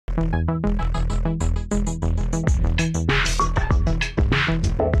Hello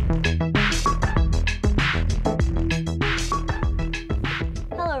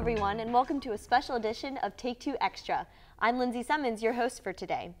everyone, and welcome to a special edition of Take Two Extra. I'm Lindsay Simmons, your host for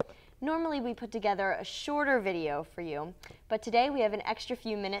today. Normally we put together a shorter video for you, but today we have an extra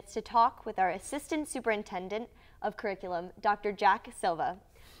few minutes to talk with our Assistant Superintendent of Curriculum, Dr. Jack Silva.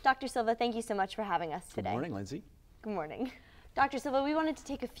 Dr. Silva, thank you so much for having us today. Good morning, Lindsay. Good morning. Dr. Silva, we wanted to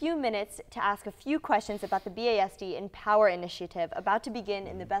take a few minutes to ask a few questions about the BASD Empower initiative about to begin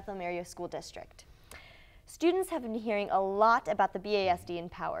in the Bethlehem Area School District. Students have been hearing a lot about the BASD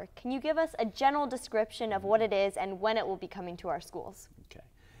Empower. Can you give us a general description of what it is and when it will be coming to our schools? Okay.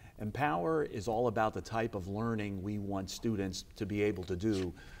 Empower is all about the type of learning we want students to be able to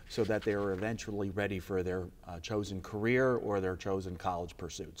do so that they are eventually ready for their chosen career or their chosen college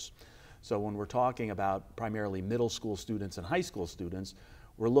pursuits. So when we're talking about primarily middle school students and high school students,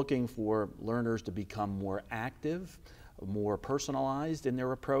 we're looking for learners to become more active, more personalized in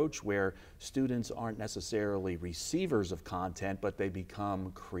their approach, where students aren't necessarily receivers of content, but they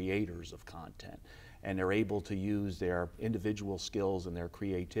become creators of content. And they're able to use their individual skills and their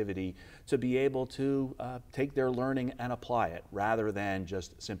creativity to be able to take their learning and apply it rather than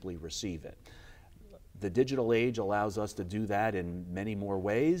just simply receive it. The digital age allows us to do that in many more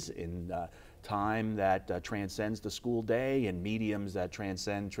ways, in time that transcends the school day, in mediums that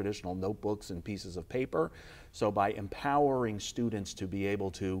transcend traditional notebooks and pieces of paper. So by empowering students to be able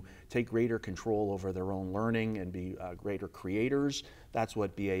to take greater control over their own learning and be greater creators, that's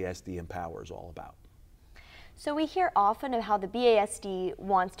what BASD Empower is all about. So we hear often of how the BASD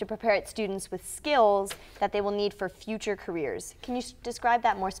wants to prepare its students with skills that they will need for future careers. Can you describe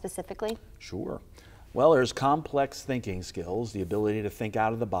that more specifically? Sure. Well, there's complex thinking skills, the ability to think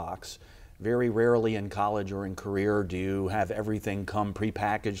out of the box. Very rarely in college or in career do you have everything come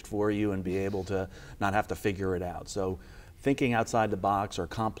prepackaged for you and be able to not have to figure it out. So thinking outside the box or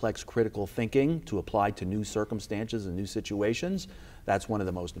complex critical thinking to apply to new circumstances and new situations, that's one of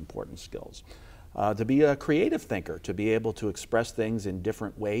the most important skills. To be a creative thinker, to be able to express things in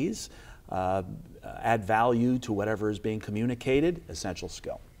different ways, add value to whatever is being communicated, essential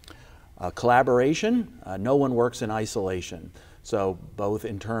skill. Collaboration, no one works in isolation. So both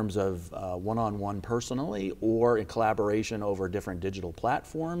in terms of one-on-one personally or in collaboration over different digital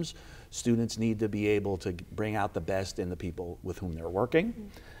platforms, students need to be able to bring out the best in the people with whom they're working.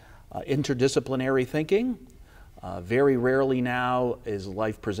 Interdisciplinary thinking, very rarely now is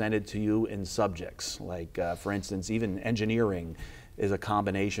life presented to you in subjects. Like for instance, even engineering is a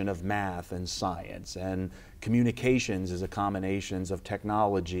combination of math and science, and communications is a combination of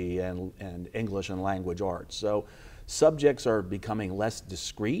technology and English and language arts. So subjects are becoming less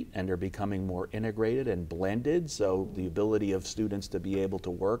discrete and they're becoming more integrated and blended, so the ability of students to be able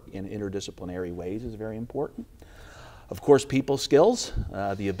to work in interdisciplinary ways is very important. Of course, people skills,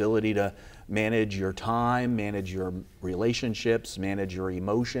 the ability to manage your time, manage your relationships, manage your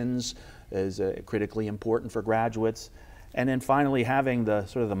emotions is critically important for graduates. And then finally, having the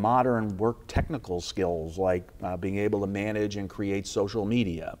sort of the modern work technical skills, like being able to manage and create social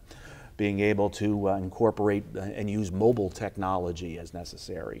media, being able to incorporate and use mobile technology as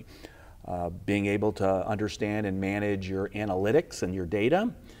necessary, being able to understand and manage your analytics and your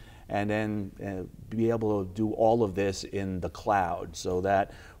data, and then be able to do all of this in the cloud so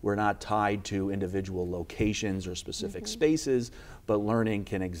that we're not tied to individual locations or specific spaces, but learning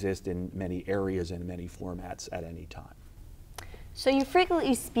can exist in many areas and many formats at any time. So you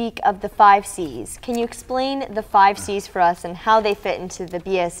frequently speak of the 5 C's. Can you explain the 5 C's for us and how they fit into the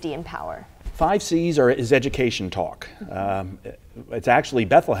BASD Empower? 5 C's is education talk. It's actually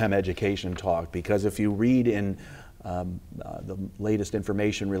Bethlehem education talk, because if you read in the latest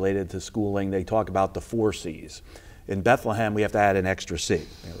information related to schooling, they talk about the 4 C's. In Bethlehem, we have to add an extra C.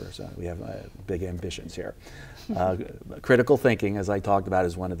 We have big ambitions here. Critical thinking, as I talked about,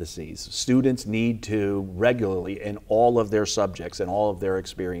 is one of the C's. Students need to regularly, in all of their subjects and all of their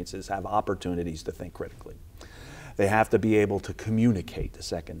experiences, have opportunities to think critically. They have to be able to communicate, the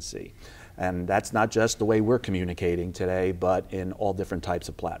second C. And that's not just the way we're communicating today, but in all different types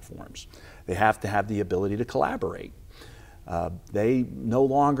of platforms. They have to have the ability to collaborate. They no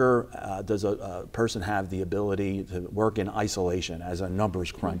longer does a person have the ability to work in isolation as a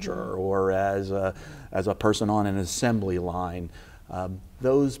numbers cruncher or as a person on an assembly line.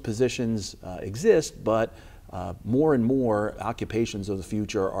 Those positions exist, but more and more occupations of the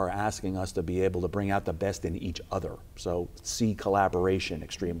future are asking us to be able to bring out the best in each other. So C, collaboration,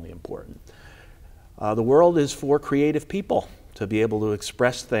 extremely important. The world is for creative people to be able to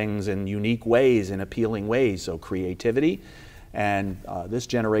express things in unique ways, in appealing ways. So creativity And this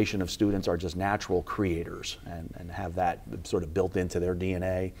generation of students are just natural creators and have that sort of built into their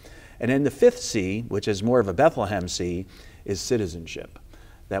DNA. And then the fifth C, which is more of a Bethlehem C, is citizenship.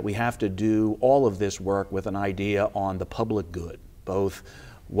 That we have to do all of this work with an idea on the public good, both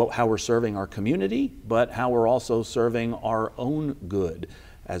how we're serving our community, but how we're also serving our own good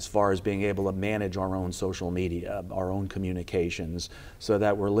as far as being able to manage our own social media, our own communications, so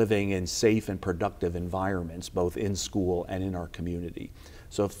that we're living in safe and productive environments, both in school and in our community.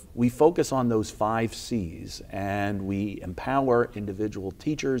 So if we focus on those 5 C's and we empower individual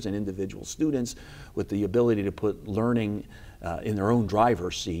teachers and individual students with the ability to put learning in their own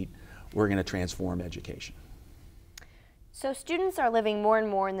driver's seat, we're going to transform education. So students are living more and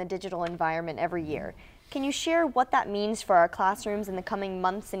more in the digital environment every year. Can you share what that means for our classrooms in the coming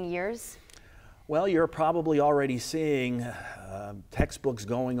months and years? Well, you're probably already seeing textbooks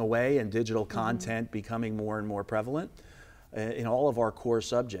going away and digital content becoming more and more prevalent in all of our core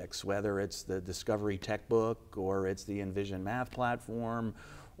subjects, whether it's the Discovery Textbook or it's the Envision Math platform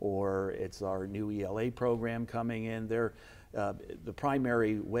or it's our new ELA program coming in. The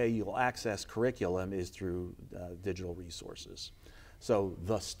primary way you'll access curriculum is through digital resources. So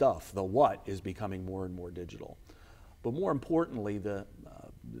the stuff, the what, is becoming more and more digital. But more importantly, the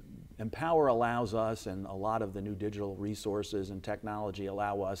Empower allows us, and a lot of the new digital resources and technology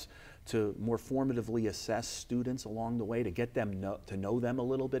allow us to more formatively assess students along the way, to get them to know them a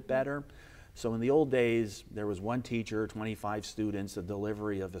little bit better. So in the old days, there was one teacher, 25 students, a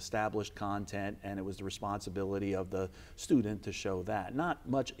delivery of established content, and it was the responsibility of the student to show that. Not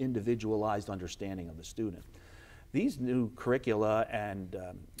much individualized understanding of the student. These new curricula and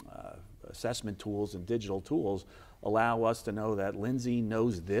assessment tools and digital tools allow us to know that Lindsay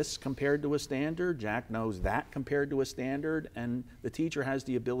knows this compared to a standard, Jack knows that compared to a standard, and the teacher has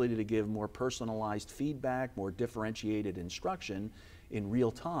the ability to give more personalized feedback, more differentiated instruction in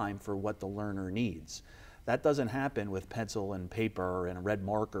real time for what the learner needs. That doesn't happen with pencil and paper and red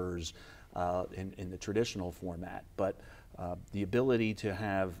markers in the traditional format, but the ability to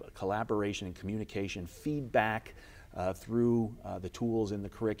have collaboration and communication, feedback through the tools in the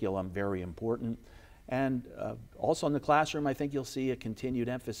curriculum, very important. And also in the classroom, I think you'll see a continued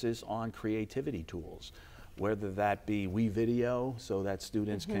emphasis on creativity tools, whether that be WeVideo, so that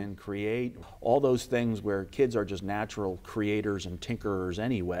students can create, all those things where kids are just natural creators and tinkerers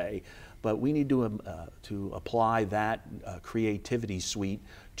anyway, but we need to apply that creativity suite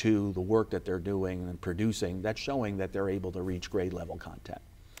to the work that they're doing and producing that's showing that they're able to reach grade level content.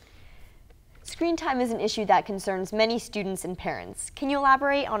 Screen time is an issue that concerns many students and parents. Can you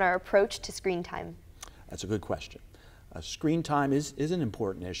elaborate on our approach to screen time? That's a good question. Screen time is an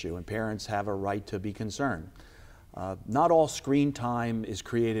important issue, and parents have a right to be concerned. Not all screen time is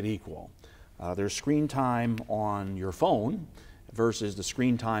created equal. There's screen time on your phone versus the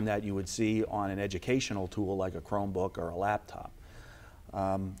screen time that you would see on an educational tool like a Chromebook or a laptop.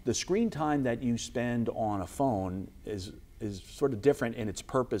 The screen time that you spend on a phone is sort of different in its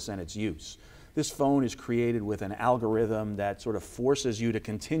purpose and its use. This phone is created with an algorithm that sort of forces you to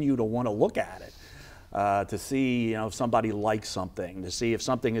continue to want to look at it. To see if somebody likes something, to see if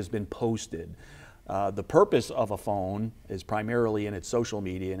something has been posted. The purpose of a phone is primarily in its social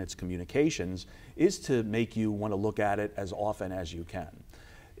media and its communications is to make you want to look at it as often as you can.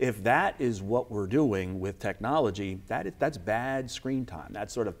 If that is what we're doing with technology, that's bad screen time.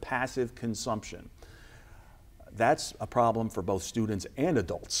 That's sort of passive consumption. That's a problem for both students and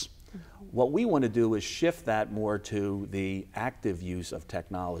adults. What we want to do is shift that more to the active use of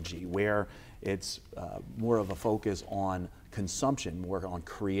technology, where it's more of a focus on consumption, more on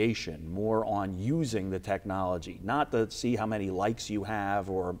creation, more on using the technology, not to see how many likes you have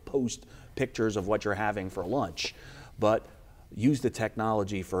or post pictures of what you're having for lunch, but use the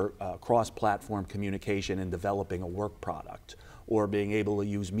technology for cross-platform communication and developing a work product, or being able to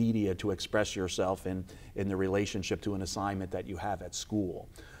use media to express yourself in the relationship to an assignment that you have at school.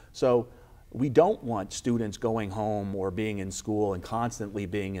 So we don't want students going home or being in school and constantly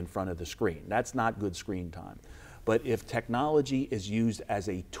being in front of the screen. That's not good screen time. But if technology is used as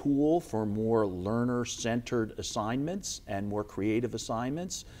a tool for more learner-centered assignments and more creative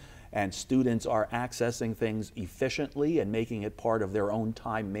assignments, and students are accessing things efficiently and making it part of their own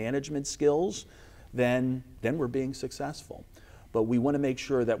time management skills, then we're being successful. But we want to make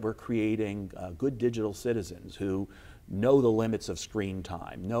sure that we're creating good digital citizens who know the limits of screen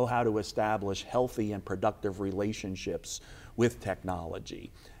time, know how to establish healthy and productive relationships with technology.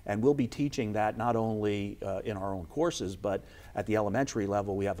 And we'll be teaching that not only in our own courses, but at the elementary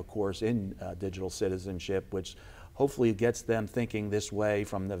level we have a course in digital citizenship, which hopefully gets them thinking this way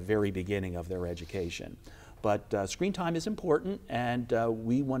from the very beginning of their education. But screen time is important, and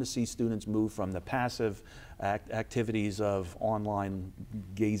we want to see students move from the passive activities of online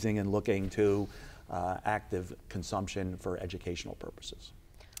gazing and looking to active consumption for educational purposes.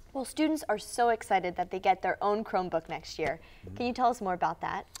 Well, students are so excited that they get their own Chromebook next year. Can you tell us more about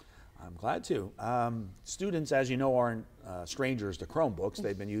that? I'm glad to. Students, as you know, aren't strangers to Chromebooks.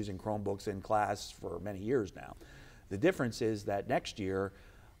 They've been using Chromebooks in class for many years now. The difference is that next year,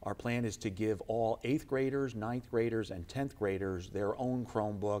 our plan is to give all 8th graders, 9th graders, and 10th graders their own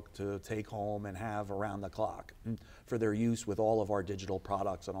Chromebook to take home and have around the clock for their use with all of our digital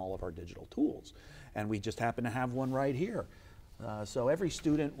products and all of our digital tools. And we just happen to have one right here. So every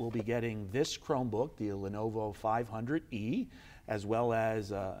student will be getting this Chromebook, the Lenovo 500E, as well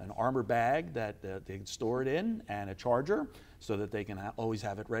as an armor bag that they can store it in, and a charger so that they can always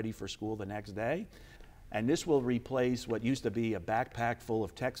have it ready for school the next day. And this will replace what used to be a backpack full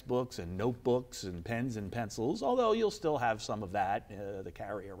of textbooks and notebooks and pens and pencils, although you'll still have some of that to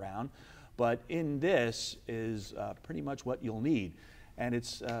carry around. But in this is pretty much what you'll need. And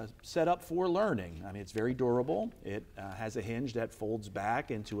it's set up for learning. I mean, it's very durable. It has a hinge that folds back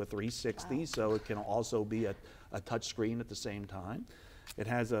into a 360, wow. So it can also be a touch screen at the same time. It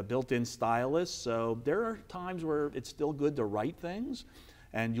has a built-in stylus, so there are times where it's still good to write things,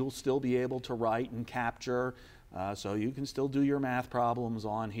 and you'll still be able to write and capture, so you can still do your math problems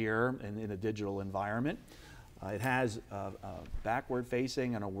on here in a digital environment. It has a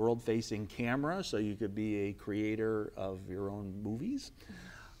backward-facing and a world-facing camera, so you could be a creator of your own movies.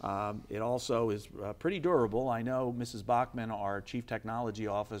 It also is pretty durable. I know Mrs. Bachman, our Chief Technology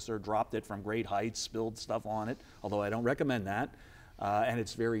Officer, dropped it from great heights, spilled stuff on it, although I don't recommend that, and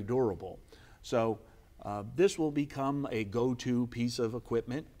it's very durable. So this will become a go-to piece of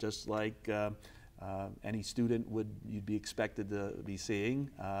equipment, just like any student you'd be expected to be seeing,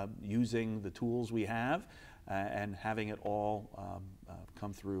 using the tools we have, and having it all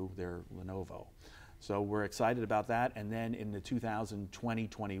come through their Lenovo. So we're excited about that. And then in the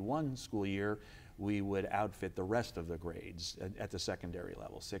 2020-21 school year, we would outfit the rest of the grades at the secondary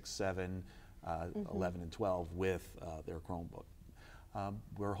level, 6, 7, 11, and 12 with their Chromebook.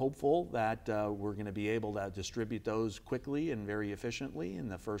 We're hopeful that we're going to be able to distribute those quickly and very efficiently in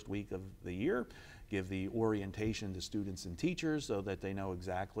the first week of the year, give the orientation to students and teachers so that they know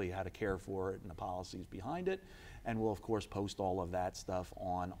exactly how to care for it and the policies behind it. And we'll, of course, post all of that stuff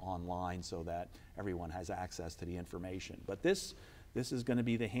online so that everyone has access to the information. But this is going to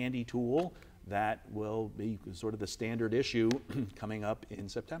be the handy tool that will be sort of the standard issue coming up in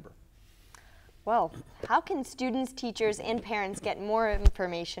September. Well, how can students, teachers, and parents get more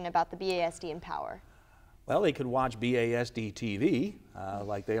information about the BASD Empower? Well, they could watch BASD TV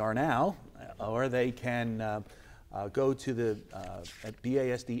like they are now, or they can go to the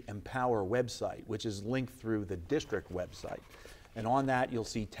BASD Empower website, which is linked through the district website. And on that, you'll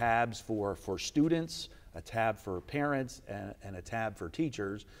see tabs for students, a tab for parents, and a tab for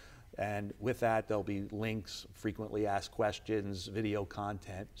teachers. And with that, there'll be links, frequently asked questions, video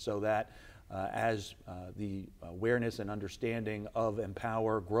content, so that as the awareness and understanding of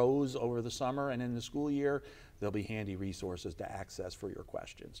Empower grows over the summer and in the school year, there'll be handy resources to access for your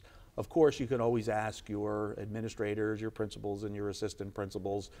questions. Of course, you can always ask your administrators, your principals, and your assistant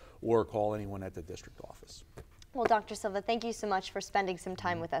principals, or call anyone at the district office. Well, Dr. Silva, thank you so much for spending some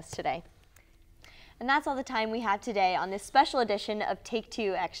time with us today. And that's all the time we have today on this special edition of Take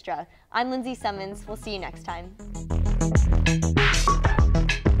 2 Extra. I'm Lindsay Summons. We'll see you next time.